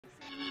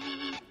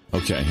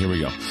Okay, here we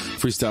go.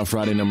 Freestyle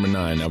Friday number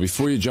 9. Now,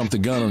 before you jump the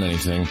gun on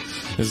anything,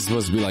 this is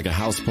supposed to be like a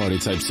house party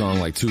type song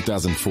like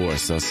 2004,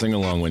 so sing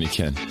along when you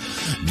can.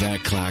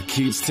 That clock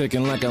keeps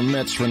ticking like a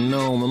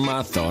metronome, and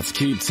my thoughts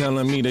keep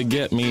telling me to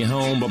get me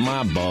home, but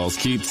my balls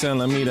keep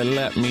telling me to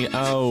let me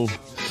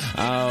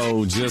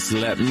just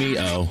let me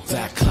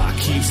That clock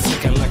keeps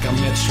ticking like a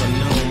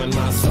metronome, and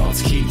my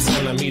thoughts keep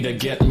telling me to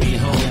get me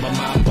home, but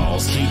my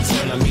balls keep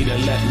telling me to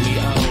let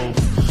me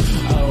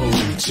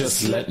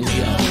just let me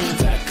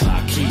That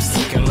clock keeps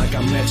ticking like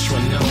a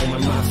metronome,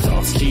 and my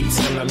thoughts keep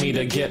telling me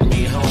to get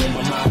me home,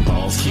 but my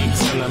balls keep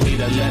telling me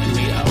to let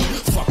me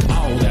Fuck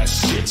all that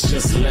shit,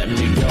 just let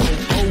me go.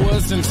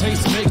 Owers and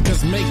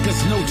tastemakers make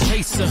us no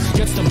chaser.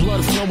 Gets the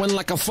blood flowing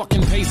like a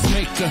fucking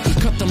pacemaker.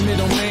 Cut the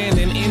middleman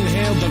and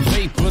inhale the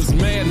vapors.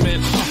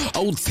 Madman,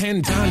 old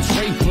 10 Don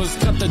Drapers.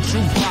 Cut the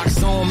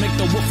jukebox on, make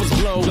the woofers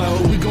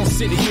blow. We gon'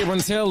 sit here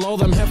until all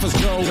them heifers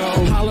go.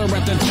 Holler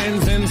at the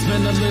tens and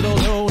spend a little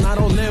dough. Not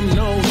on them,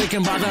 no, they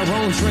can buy their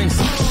own drinks.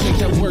 Take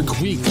that work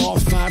week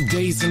off, 5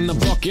 days in the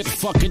bucket.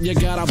 Fuck it, you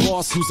got a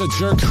boss who's a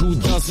jerk who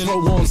doesn't.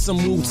 Throw on some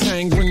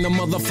Wu-Tang, bring the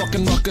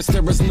motherfucking ruckus.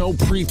 There is no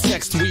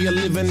pretext, we are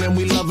living and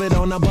we love it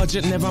on a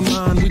budget. Never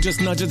mind, we just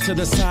nudge it to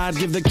the side.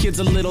 Give the kids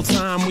a little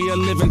time, we are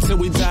living till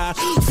we die.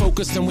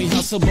 Focused and we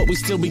hustle, but we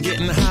still be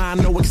getting high.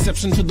 No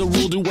exception to the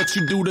rule, do what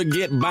you do to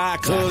get by.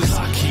 Cause the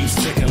clock keeps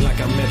ticking like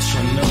a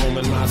metronome,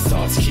 and my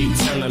thoughts keep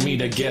telling me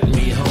to get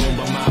me home,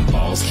 but my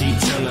balls keep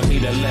telling me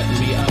to let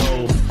me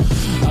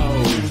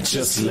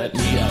just let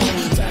me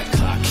That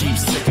clock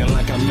keeps ticking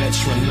like a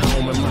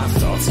metronome, and my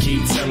thoughts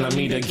keep telling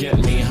me to get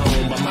me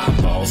home, but my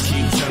balls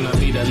keep telling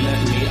me to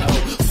let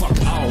me fuck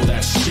all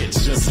that shit,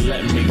 just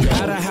let me go.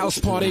 At a house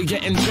party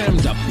getting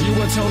jammed up, you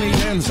were Tony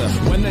Danza.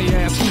 When they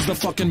ask who's the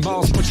fucking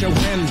boss, put your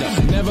hand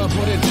up. Never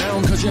put it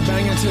down cause you're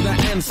banging to the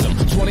anthem.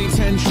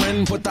 2010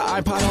 trend, put the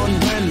iPod on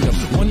random.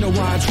 Wonder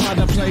why I tried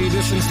to play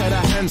this instead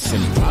of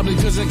Hanson. Probably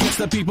cause it gets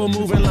the people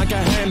moving like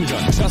a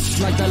handgun.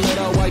 Just like the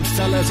little white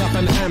fellas up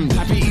in Hamden.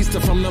 Happy Easter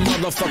from the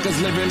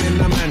motherfuckers living in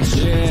the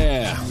mansion.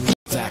 Yeah.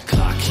 That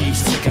clock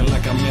keeps ticking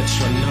like a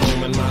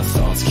metronome, and my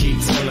thoughts keep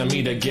telling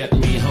me to get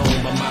me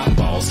home, but my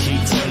balls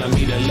keep telling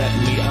me to let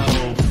me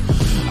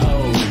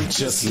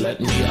just let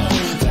me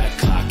That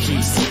clock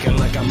keeps ticking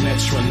like a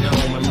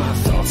metronome, and my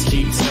thoughts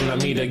keep telling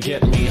me to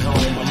get me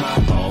home, but my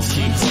balls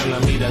keep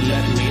telling me to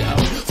let me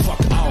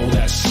fuck all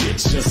that shit,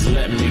 just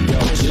let me go.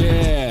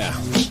 Yeah.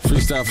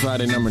 Freestyle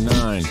Friday number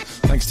 9.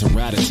 Thanks to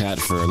Rat-a-Tat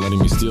for letting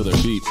me steal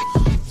their beat.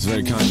 It's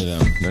very kind of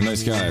them. They're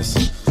nice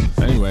guys.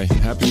 Anyway,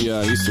 happy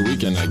Easter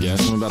weekend, I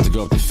guess. I'm about to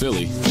go up to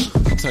Philly.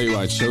 I'll tell you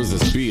why I chose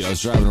this beat. I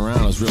was driving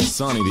around, it was real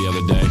sunny the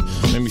other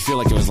day. Made me feel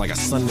like it was like a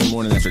Sunday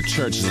morning after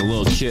church as a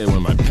little kid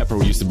when my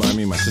pepper used to buy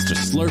me and my sister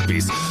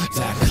Slurpees.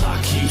 That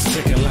clock keeps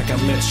ticking like a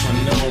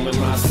metronome, and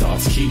my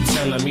thoughts keep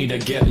telling me to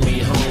get me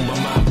home, but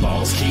my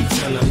balls keep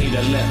telling me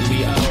to let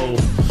me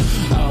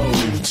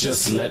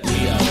just let me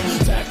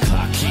That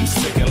clock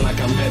keeps ticking like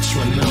a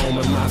metronome,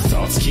 and my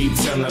thoughts keep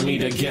telling me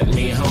to get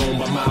me home,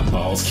 but my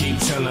balls keep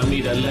telling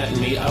me to let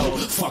me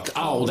fuck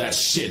all that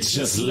shit,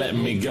 just let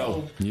me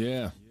go.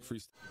 Yeah.